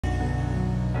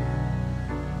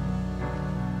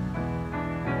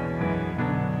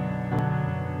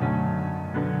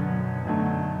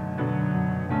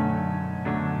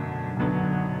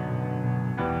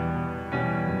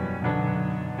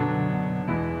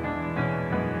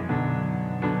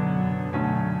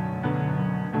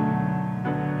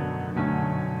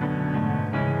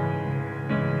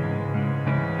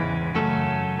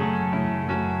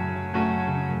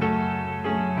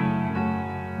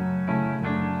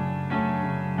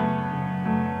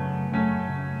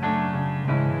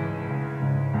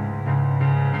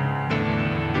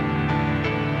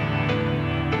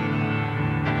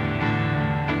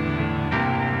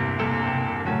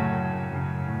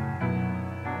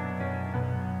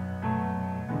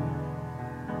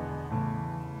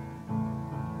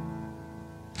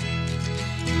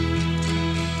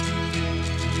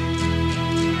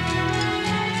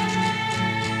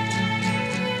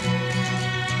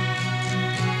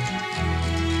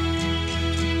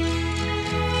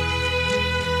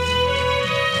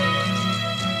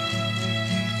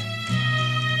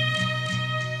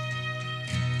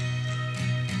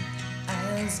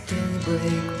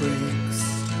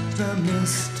the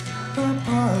mist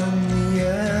upon the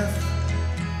earth.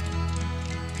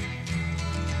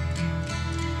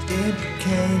 It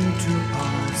came to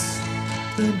pass,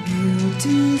 the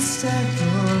beauty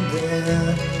settled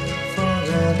there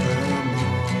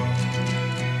forevermore.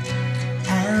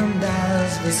 And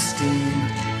as the steam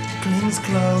clings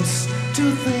close to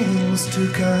things to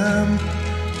come,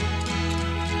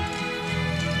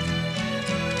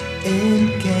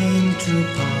 it came to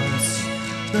pass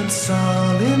that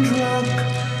solid rock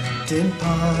did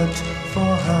part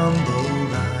for humble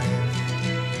life.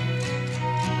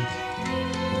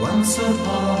 Once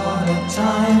upon a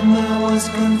time there was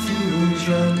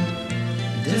confusion,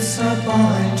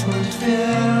 disappointment,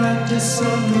 fear and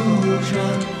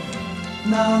disillusion.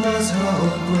 Now there's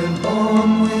hope, we're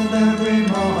born with every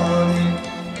morning.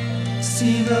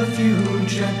 See the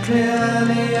future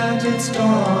clearly at its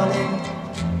dawning.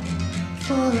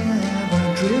 Forever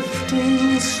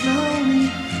drifting slowly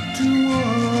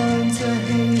towards a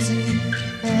hazy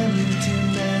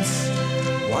emptiness,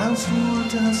 whilst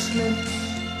water slips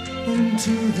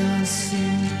into the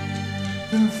sea,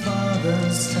 the farther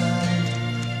side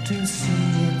to see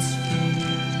it's free.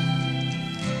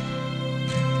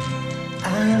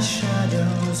 As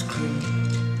shadows creep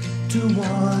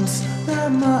towards the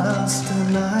master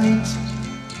light,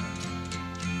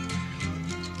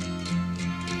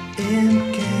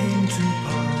 it came to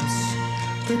pass,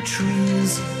 the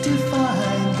trees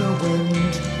defied the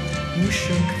wind who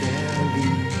shook their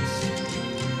leaves.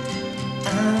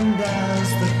 And as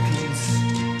the peace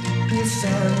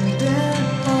descended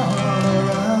all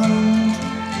around,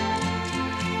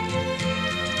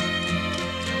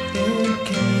 it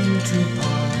came to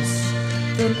pass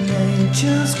that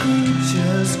nature's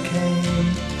creatures came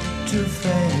to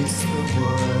face the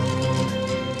world.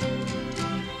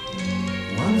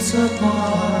 Once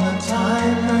upon a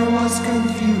time there was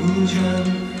confusion,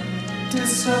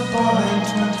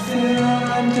 disappointment, fear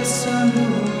and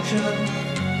disillusion.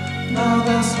 Now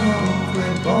there's hope,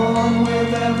 we're born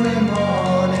with every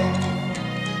morning.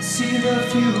 See the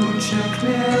future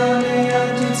clearly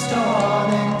at its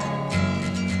dawning.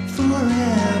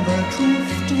 Forever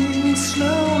drifting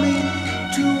slowly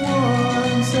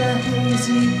towards a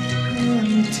hazy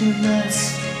emptiness,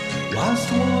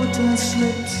 whilst water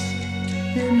slips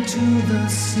into the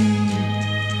sea,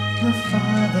 the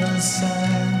farther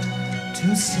side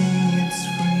to see it's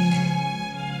free.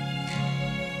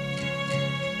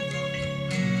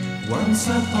 Once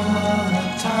upon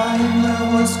a time there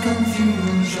was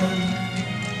confusion,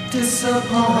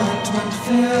 disappointment,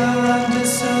 fear and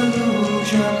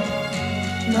disillusion.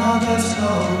 Now there's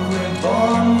hope, we're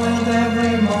born with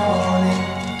every morning.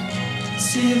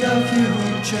 See the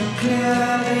future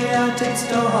clearly at its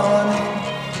dawning.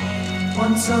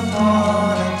 Once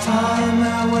upon a time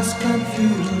there was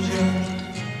confusion,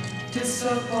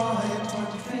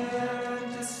 disappointment, fear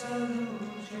and disillusion.